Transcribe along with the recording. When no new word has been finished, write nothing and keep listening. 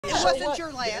wasn't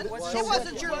your land. It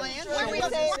wasn't your land. Where we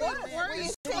say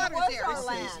it was our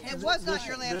land. It was not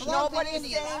your land.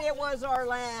 Nobody's saying it was our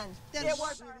land. It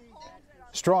was our home.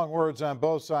 Strong words on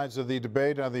both sides of the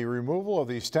debate on the removal of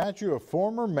the statue of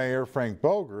former Mayor Frank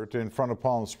Bogert in front of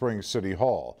Palm Springs City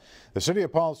Hall. The city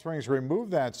of Palm Springs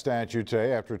removed that statue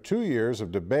today after 2 years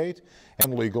of debate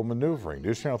and legal maneuvering.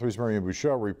 News Channel 3's Marion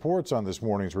Bouchot reports on this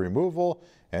morning's removal.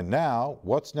 And now,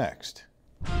 what's next?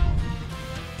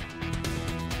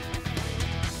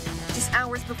 Just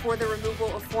hours before the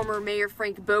removal of former Mayor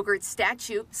Frank Bogert's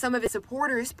statue, some of his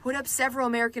supporters put up several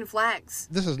American flags.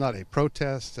 This is not a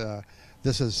protest.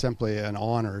 This is simply an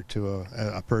honor to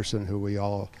a person who we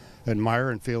all admire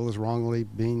and feel is wrongly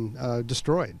being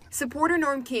destroyed. Supporter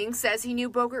Norm King says he knew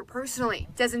Bogert personally.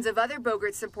 Dozens of other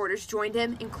Bogert supporters joined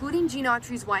him, including Gene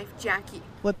Autry's wife, Jackie.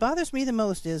 What bothers me the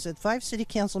most is that 5 city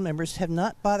council members have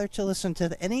not bothered to listen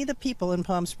to any of the people in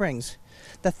Palm Springs.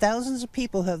 The thousands of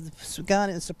people have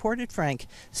gone and supported Frank,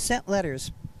 sent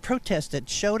letters, protested,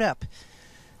 showed up,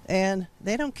 and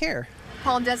they don't care.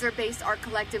 Palm Desert-based Art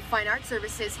Collective Fine Art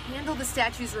Services handled the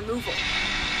statue's removal,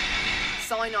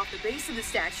 sawing off the base of the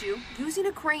statue, using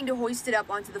a crane to hoist it up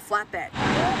onto the flatbed.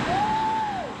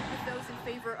 With those in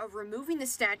favor of removing the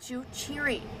statue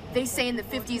cheering. They say in the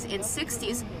 50s and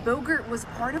 60s, Bogert was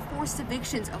part of forced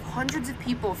evictions of hundreds of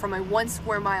people from a 1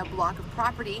 square mile block of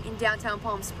property in downtown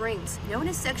Palm Springs, known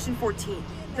as Section 14.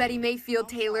 Betty Mayfield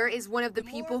Taylor is one of the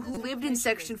people who lived in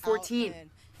Section 14.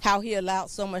 How he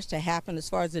allowed so much to happen as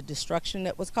far as the destruction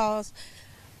that was caused,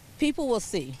 people will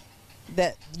see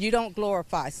that you don't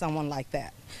glorify someone like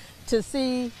that. To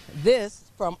see this,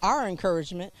 from our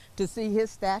encouragement, to see his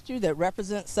statue that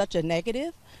represents such a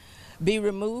negative be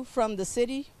removed from the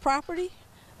city property,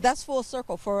 that's full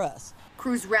circle for us.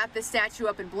 Crews wrapped the statue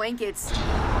up in blankets,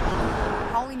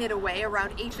 hauling it away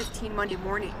around 8:15 Monday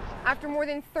morning. After more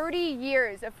than 30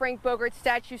 years of Frank Bogert's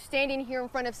statue standing here in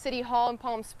front of City Hall in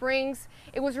Palm Springs,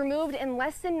 it was removed in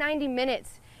less than 90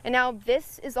 minutes. And now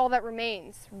this is all that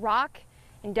remains, rock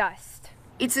and dust.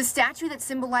 It's a statue that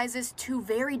symbolizes two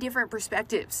very different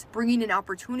perspectives, bringing an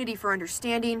opportunity for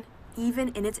understanding, even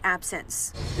in its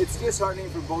absence. It's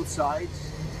disheartening for both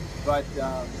sides, but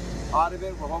out of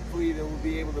it, well, hopefully they will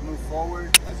be able to move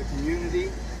forward as a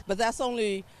community. But that's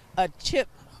only a chip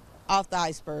off the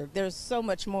iceberg. There's so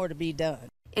much more to be done.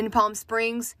 In Palm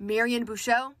Springs, Marion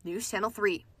Bouchot, News Channel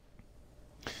 3.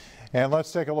 And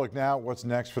let's take a look now at what's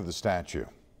next for the statue.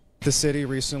 The city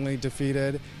recently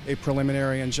defeated a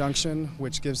preliminary injunction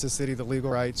which gives the city the legal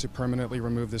right to permanently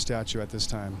remove the statue at this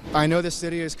time. I know the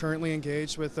city is currently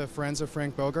engaged with the Friends of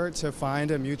Frank Bogert to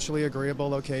find a mutually agreeable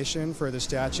location for the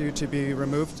statue to be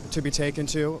removed, to be taken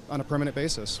to on a permanent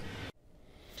basis.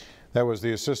 That was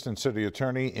the assistant city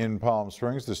attorney in Palm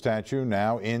Springs. The statue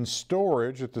now in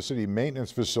storage at the city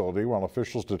maintenance facility while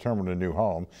officials determine a new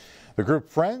home. The group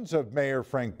Friends of Mayor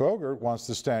Frank Bogert wants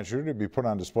the statue to be put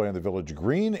on display in the Village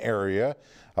Green area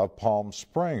of Palm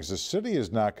Springs. The city has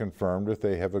not confirmed if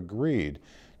they have agreed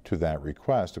to that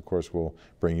request. Of course, we'll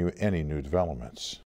bring you any new developments.